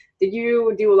 Like, did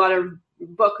you do a lot of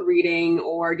book reading,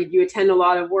 or did you attend a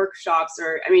lot of workshops?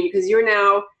 Or, I mean, because you're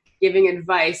now giving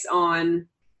advice on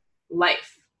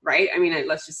life, right? I mean, it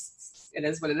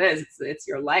is what it is. It's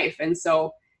your life. And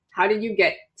so how did you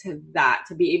get to that,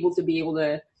 to be able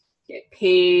to get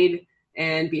paid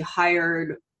and be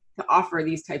hired to offer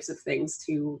these types of things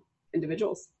to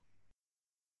individuals?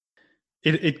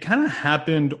 It kind of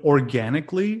happened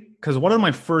organically, because one of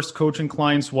my first coaching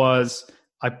clients was,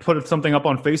 I put something up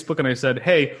on Facebook and I said,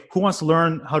 hey, who wants to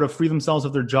learn how to free themselves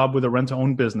of their job with a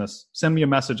rent-to-own business? Send me a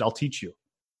message. I'll teach you.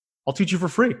 I'll teach you for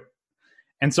free.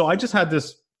 And so I just had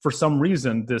this, for some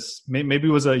reason, this maybe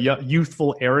it was a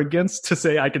youthful arrogance to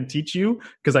say I can teach you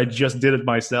because I just did it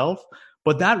myself.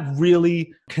 But that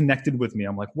really connected with me.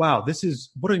 I'm like, wow,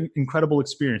 what an incredible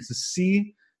experience to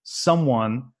see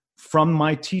someone from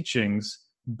my teachings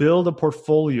build a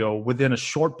portfolio within a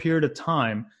short period of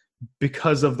time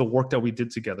because of the work that we did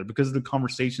together, because of the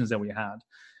conversations that we had.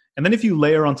 And then if you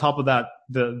layer on top of that,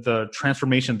 the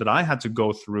transformation that I had to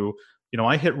go through,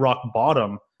 I hit rock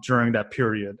bottom during that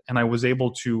period, and I was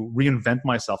able to reinvent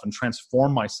myself and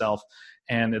transform myself.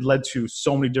 And it led to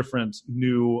so many different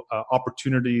new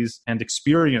opportunities and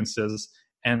experiences.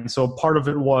 And so part of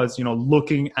it was,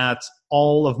 looking at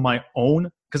all of my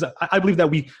own Because I believe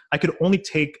that I could only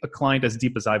take a client as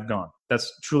deep as I've gone.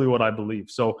 That's truly what I believe.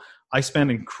 So I spend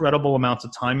incredible amounts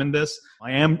of time in this.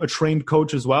 I am a trained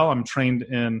coach as well. I'm trained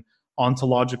in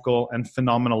ontological and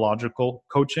phenomenological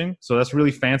coaching. So that's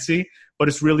really fancy, but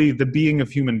it's really the being of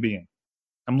human being.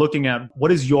 I'm looking at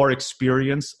what is your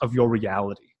experience of your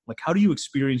reality? Like, how do you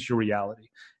experience your reality?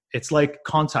 It's like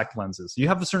contact lenses. You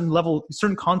have a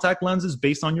certain contact lenses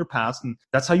based on your past, and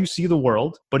that's how you see the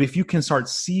world. But if you can start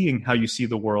seeing how you see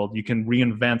the world, you can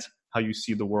reinvent how you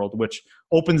see the world, which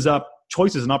opens up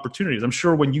choices and opportunities. I'm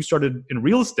sure when you started in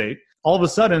real estate, all of a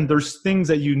sudden there's things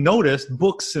that you noticed,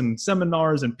 books and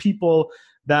seminars and people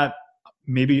that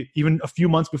maybe even a few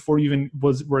months before you even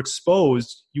were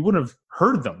exposed, you wouldn't have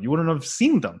heard them. You wouldn't have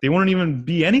seen them. They wouldn't even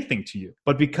be anything to you.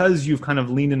 But because you've kind of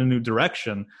leaned in a new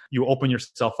direction, you open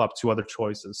yourself up to other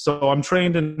choices. So I'm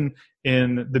trained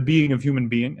in the being of human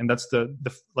being, and that's the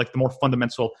more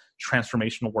fundamental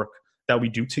transformational work that we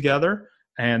do together.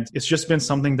 And it's just been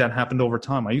something that happened over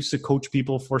time. I used to coach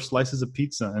people for slices of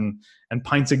pizza and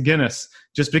pints of Guinness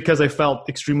just because I felt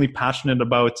extremely passionate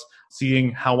about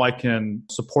seeing how I can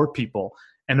support people.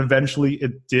 And eventually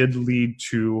it did lead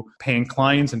to paying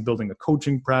clients and building a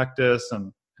coaching practice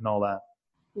and all that.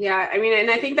 Yeah, I mean,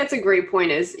 and I think that's a great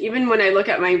point is even when I look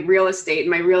at my real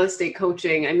estate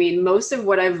coaching, I mean, most of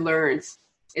what I've learned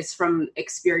is from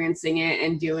experiencing it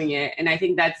and doing it. And I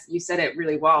think you said it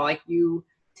really well. Like, you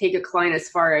take a client as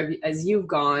far as you've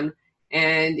gone,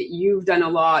 and you've done a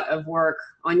lot of work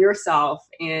on yourself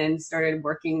and started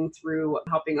working through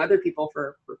helping other people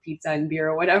for pizza and beer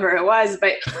or whatever it was.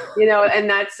 But, and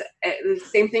that's the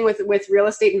same thing with real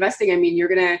estate investing. I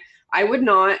mean, I would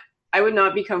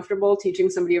not be comfortable teaching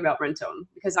somebody about rent-own,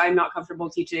 because I'm not comfortable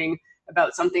teaching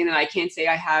about something that I can't say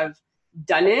I have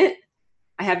done it.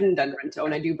 I haven't done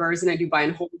rent-to-own. I do BRRRRs and I do buy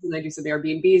and holds and I do some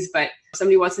Airbnbs, but if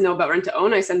somebody wants to know about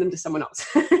rent-to-own, I send them to someone else.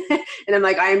 And I'm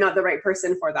like, I am not the right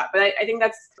person for that. But I think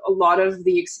that's a lot of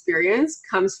the experience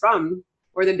comes from,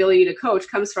 or the ability to coach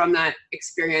comes from that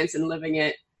experience and living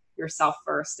it yourself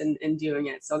first and doing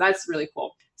it. So that's really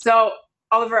cool. So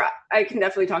Oliver, I can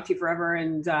definitely talk to you forever,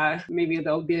 and maybe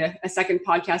there'll be a second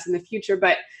podcast in the future,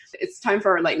 but it's time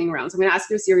for our lightning round. So I'm going to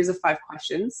ask you a series of 5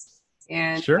 questions.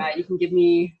 And sure. You can give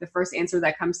me the first answer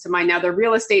that comes to mind. Now, they're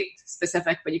real estate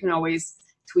specific, but you can always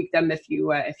tweak them if you'd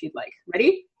like.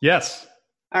 Ready? Yes.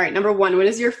 All right. Number 1, what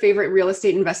is your favorite real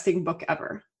estate investing book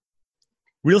ever?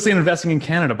 Real Estate Investing in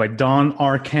Canada by Don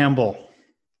R. Campbell.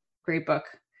 Great book.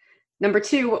 Number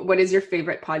 2, what is your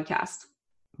favorite podcast?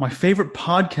 My favorite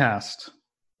podcast.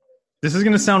 This is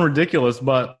going to sound ridiculous,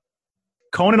 but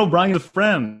Conan O'Brien's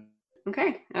Friend.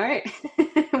 Okay. All right.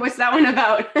 What's that one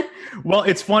about? Well,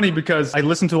 it's funny because I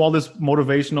listen to all this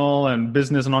motivational and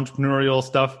business and entrepreneurial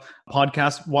stuff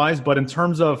podcast wise, but in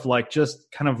terms of like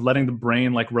just kind of letting the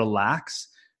brain like relax,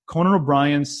 Conan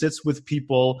O'Brien sits with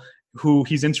people who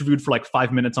he's interviewed for like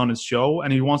 5 minutes on his show,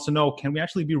 and he wants to know, can we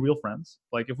actually be real friends?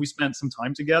 Like if we spent some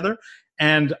time together?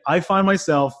 And I find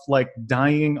myself like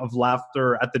dying of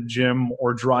laughter at the gym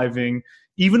or driving,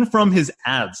 even from his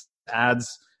ads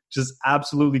just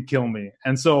absolutely kill me.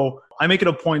 And so I make it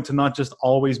a point to not just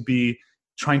always be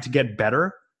trying to get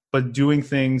better, but doing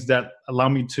things that allow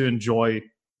me to enjoy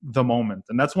the moment.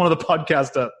 And that's one of the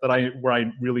podcasts where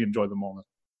I really enjoy the moment.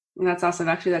 That's awesome.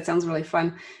 Actually, that sounds really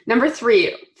fun. Number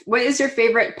 3, what is your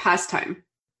favorite pastime?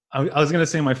 I was going to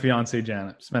say my fiance,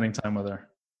 Janet, spending time with her.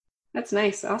 That's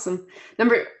nice. Awesome.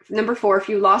 Number 4, if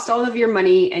you lost all of your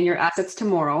money and your assets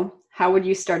tomorrow, how would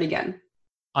you start again?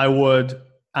 I would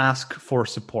ask for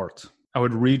support. I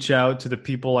would reach out to the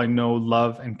people I know,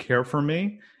 love, and care for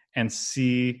me and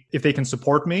see if they can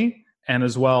support me, and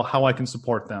as well how I can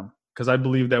support them. Because I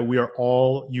believe that we are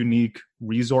all unique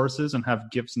resources and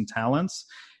have gifts and talents.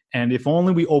 And if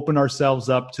only we open ourselves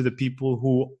up to the people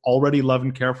who already love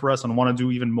and care for us and want to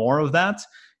do even more of that,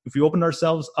 if we opened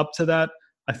ourselves up to that,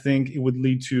 I think it would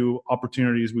lead to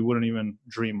opportunities we wouldn't even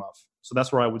dream of. So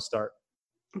that's where I would start.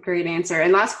 Great answer.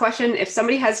 And last question, if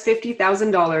somebody has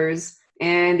 $50,000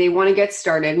 and they want to get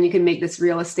started, and you can make this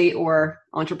real estate or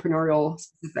entrepreneurial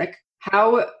specific,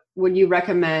 how would you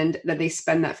recommend that they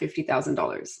spend that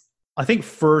 $50,000? I think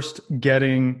first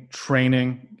getting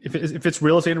training. If it's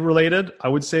real estate related, I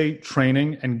would say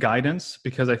training and guidance,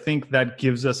 because I think that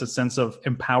gives us a sense of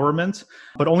empowerment,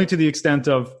 but only to the extent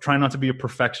of trying not to be a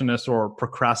perfectionist or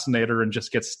procrastinator and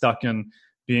just get stuck in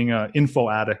being an info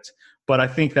addict. But I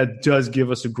think that does give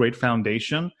us a great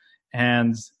foundation,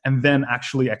 and then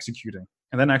actually executing,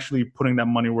 and then actually putting that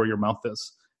money where your mouth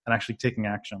is and actually taking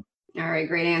action. All right,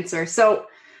 great answer. So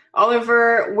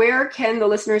Oliver, where can the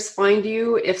listeners find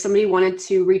you if somebody wanted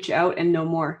to reach out and know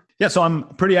more? Yeah, so I'm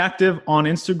pretty active on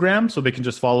Instagram, so they can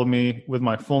just follow me with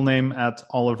my full name at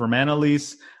Oliver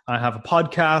Manalise. I have a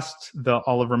podcast, the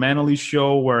Oliver Manalise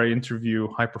Show, where I interview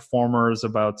high performers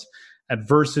about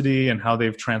adversity and how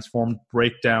they've transformed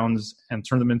breakdowns and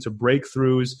turned them into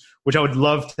breakthroughs, which I would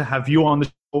love to have you on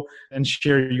the show and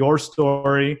share your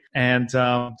story. And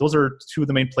those are two of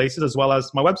the main places, as well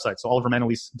as my website, so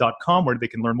olivermanalise.com, where they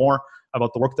can learn more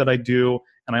about the work that I do.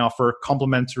 And I offer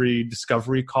complimentary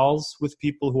discovery calls with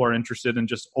people who are interested in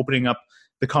just opening up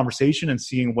the conversation and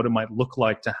seeing what it might look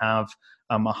like to have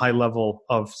a high level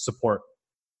of support.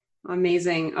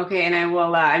 Amazing. Okay. And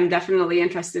I'm definitely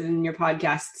interested in your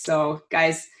podcast. So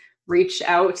guys, reach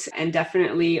out, and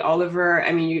definitely Oliver,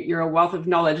 I mean, you're a wealth of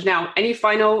knowledge. Now, any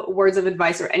final words of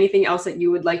advice or anything else that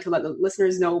you would like to let the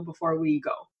listeners know before we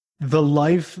go? The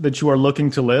life that you are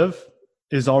looking to live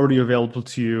is already available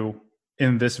to you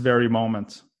in this very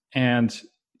moment. And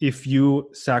if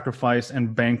you sacrifice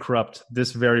and bankrupt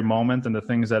this very moment and the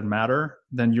things that matter,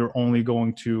 then you're only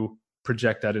going to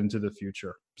project that into the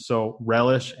future. So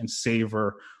relish and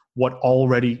savor what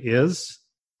already is.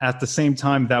 At the same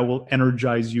time, that will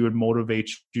energize you and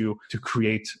motivate you to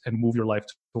create and move your life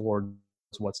towards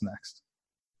what's next.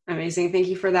 Amazing. Thank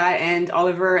you for that. And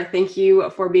Oliver, thank you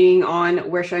for being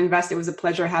on Where Should I Invest? It was a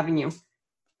pleasure having you.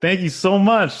 Thank you so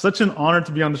much. Such an honor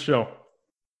to be on the show.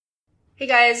 Hey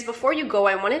guys, before you go,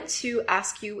 I wanted to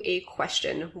ask you a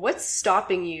question. What's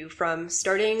stopping you from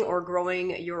starting or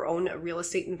growing your own real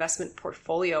estate investment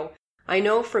portfolio? I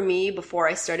know for me, before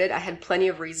I started, I had plenty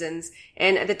of reasons,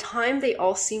 and at the time they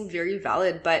all seemed very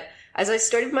valid, but as I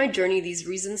started my journey, these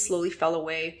reasons slowly fell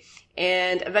away,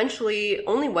 and eventually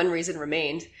only one reason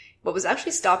remained. What was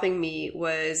actually stopping me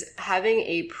was having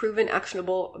a proven,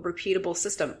 actionable, repeatable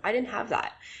system. I didn't have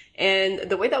that. And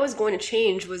the way that was going to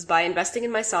change was by investing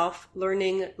in myself,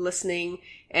 learning, listening,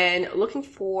 and looking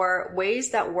for ways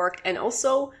that worked, and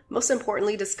also, most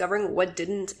importantly, discovering what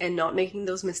didn't and not making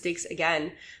those mistakes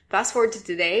again. Fast forward to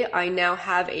today, I now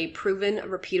have a proven,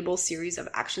 repeatable series of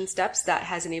action steps that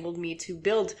has enabled me to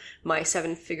build my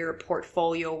 7-figure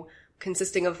portfolio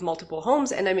consisting of multiple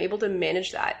homes, and I'm able to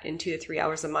manage that in 2 to 3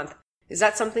 hours a month. Is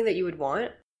that something that you would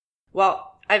want? Well,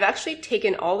 I've actually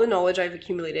taken all the knowledge I've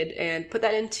accumulated and put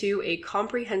that into a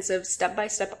comprehensive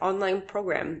step-by-step online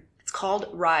program. It's called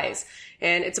Rise,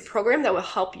 and it's a program that will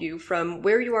help you from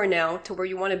where you are now to where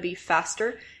you want to be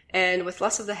faster and with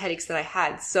less of the headaches that I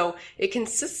had. So it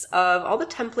consists of all the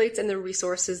templates and the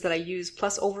resources that I use,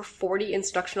 plus over 40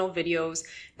 instructional videos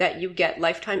that you get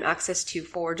lifetime access to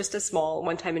for just a small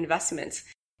one-time investment.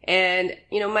 And,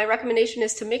 my recommendation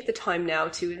is to make the time now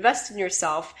to invest in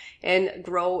yourself and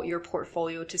grow your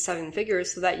portfolio to 7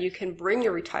 figures so that you can bring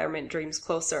your retirement dreams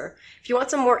closer. If you want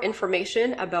some more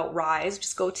information about Rise,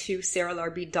 just go to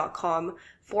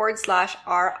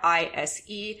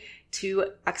sarahlarby.com/RISE to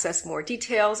access more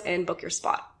details and book your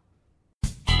spot.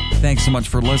 Thanks so much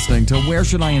for listening to Where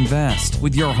Should I Invest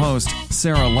with your host,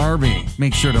 Sarah Larby.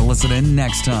 Make sure to listen in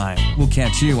next time. We'll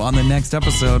catch you on the next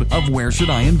episode of Where Should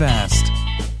I Invest?